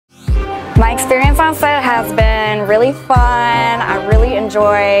My experience on set has been really fun. I really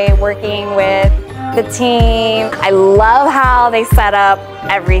enjoy working with the team. I love how they set up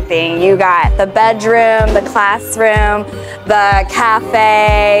everything. You got the bedroom, the classroom, the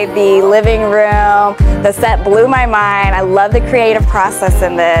cafe, the living room. The set blew my mind. I love the creative process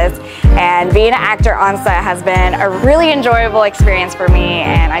in this. And being an actor on set has been a really enjoyable experience for me,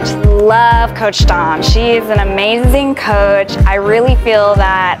 and I just love Coach Dom. She's an amazing coach. I really feel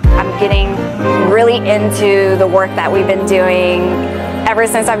that I'm getting really into the work that we've been doing. Ever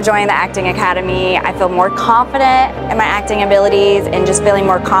since I've joined the Acting Academy, I feel more confident in my acting abilities and just feeling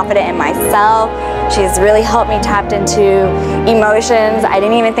more confident in myself. She's really helped me tap into emotions I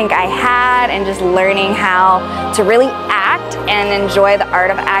didn't even think I had, and just learning how to really act and enjoy the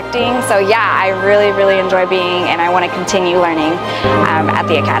art of acting. So yeah, I really enjoy being, and I want to continue learning at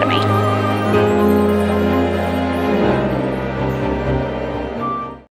the Academy.